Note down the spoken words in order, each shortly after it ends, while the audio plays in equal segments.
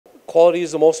Quality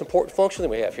is the most important function that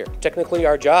we have here. Technically,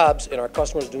 our jobs and our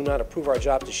customers do not approve our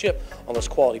job to ship unless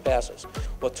quality passes.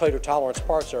 But tighter tolerance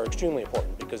parts are extremely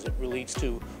important because it leads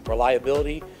to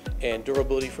reliability and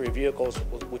durability for your vehicles,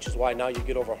 which is why now you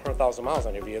get over 100,000 miles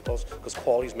on your vehicles because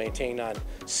quality is maintained on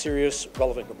serious,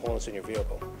 relevant components in your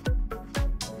vehicle.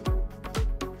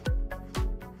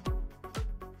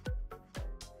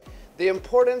 The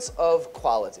importance of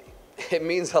quality. It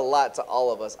means a lot to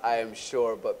all of us, I am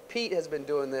sure, but Pete has been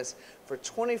doing this for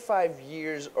 25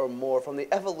 years or more, from the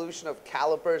evolution of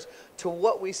calipers to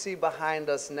what we see behind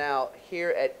us now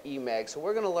here at EMAG. So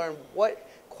we're going to learn what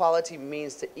quality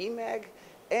means to EMAG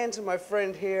and to my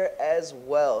friend here as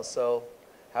well. So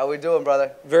how are we doing,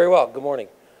 brother? Very well. Good morning.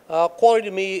 Quality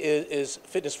to me is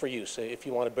fitness for use, if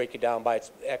you want to break it down by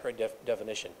its accurate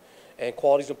definition. And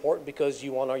quality is important because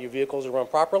you want all your vehicles to run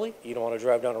properly. You don't want to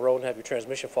drive down the road and have your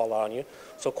transmission fall out on you.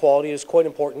 So quality is quite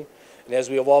important. And as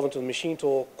we evolve into the machine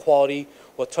tool, quality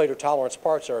with tighter tolerance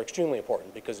parts are extremely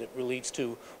important because it leads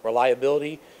to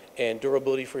reliability and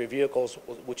durability for your vehicles,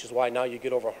 which is why now you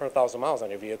get over 100,000 miles on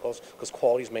your vehicles because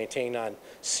quality is maintained on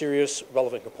serious,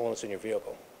 relevant components in your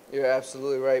vehicle. You're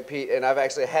absolutely right, Pete, and I've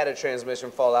actually had a transmission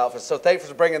fall out, so thanks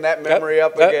for bringing that memory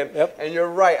up again. And you're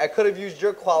right, I could have used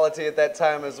your quality at that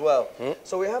time as well.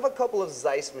 So we have a couple of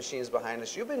Zeiss machines behind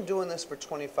us. You've been doing this for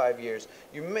 25 years.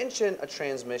 You mentioned a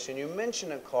transmission, you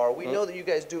mentioned a car. We know that you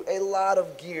guys do a lot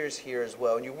of gears here as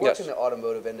well, and you work in the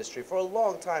automotive industry for a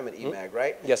long time at EMAG,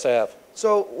 right? Yes, I have.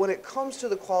 So when it comes to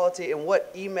the quality and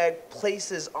what EMAG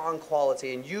places on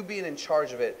quality and you being in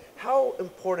charge of it, how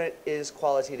important is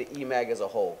quality to EMAG as a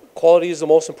whole? Quality is the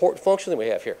most important function that we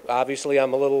have here. Obviously,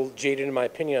 I'm a little jaded in my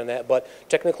opinion on that, but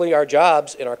technically our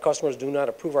jobs and our customers do not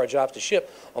approve our jobs to ship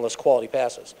unless quality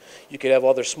passes. You could have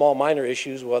other small minor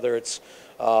issues, whether it's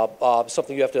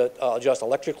something you have to adjust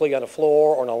electrically on the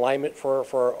floor or an alignment for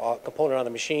a component on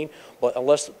the machine, but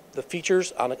unless the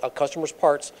features on a customer's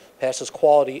parts passes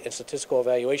quality and statistical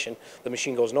evaluation, the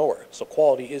machine goes nowhere. So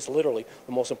quality is literally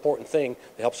the most important thing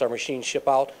that helps our machine ship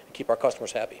out and keep our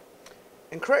customers happy.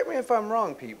 And correct me if I'm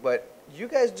wrong, Pete, but you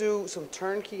guys do some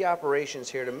turnkey operations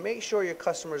here to make sure your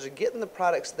customers are getting the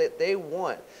products that they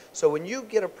want. So when you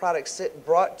get a product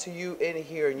brought to you in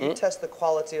here and you test the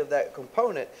quality of that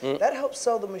component, that helps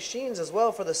sell the machines as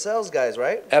well for the sales guys,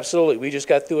 right? Absolutely. We just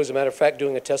got through, as a matter of fact,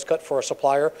 doing a test cut for a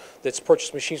supplier that's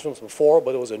purchased machines from us before,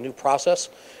 but it was a new process.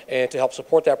 And to help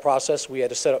support that process, we had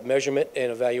to set up measurement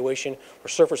and evaluation for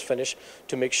surface finish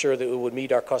to make sure that it would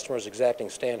meet our customers' exacting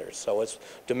standards. So it's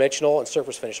dimensional and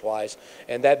surface finish wise,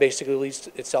 and that basically leads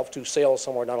itself to sales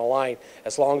somewhere down the line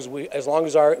as long as we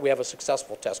have a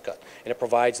successful test cut and it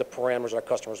provides the parameters our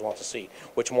customers want to see,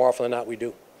 which more often than not we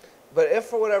do. But if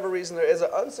for whatever reason there is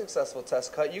an unsuccessful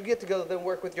test cut, you get to go then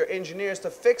work with your engineers to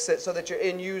fix it so that your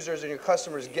end users and your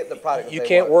customers get the product. You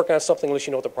can't work on something unless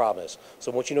you know what the problem is.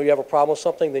 So once you know you have a problem with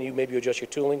something, then you maybe adjust your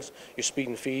toolings, your speed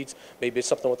and feeds. Maybe it's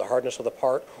something with the hardness of the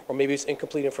part, or maybe it's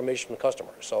incomplete information from the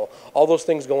customer. So all those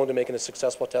things go into making a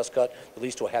successful test cut that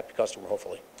leads to a happy customer,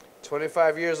 hopefully.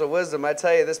 25 years of wisdom. I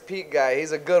tell you, this Pete guy,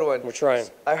 he's a good one. We're trying.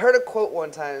 I heard a quote one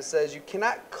time that says, you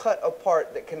cannot cut a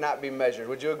part that cannot be measured.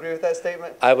 Would you agree with that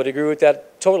statement? I would agree with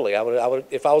that totally. I would,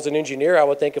 if I was an engineer, I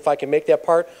would think if I can make that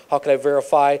part, how can I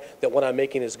verify that what I'm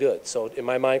making is good? So in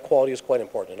my mind, quality is quite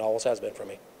important. It always has been for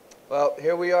me. Well,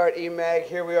 here we are at EMAG.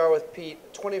 Here we are with Pete,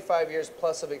 25 years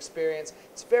plus of experience.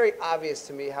 It's very obvious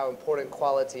to me how important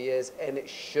quality is, and it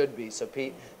should be. So,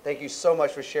 Pete, thank you so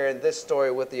much for sharing this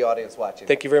story with the audience watching.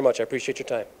 Thank you very much. I appreciate your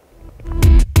time.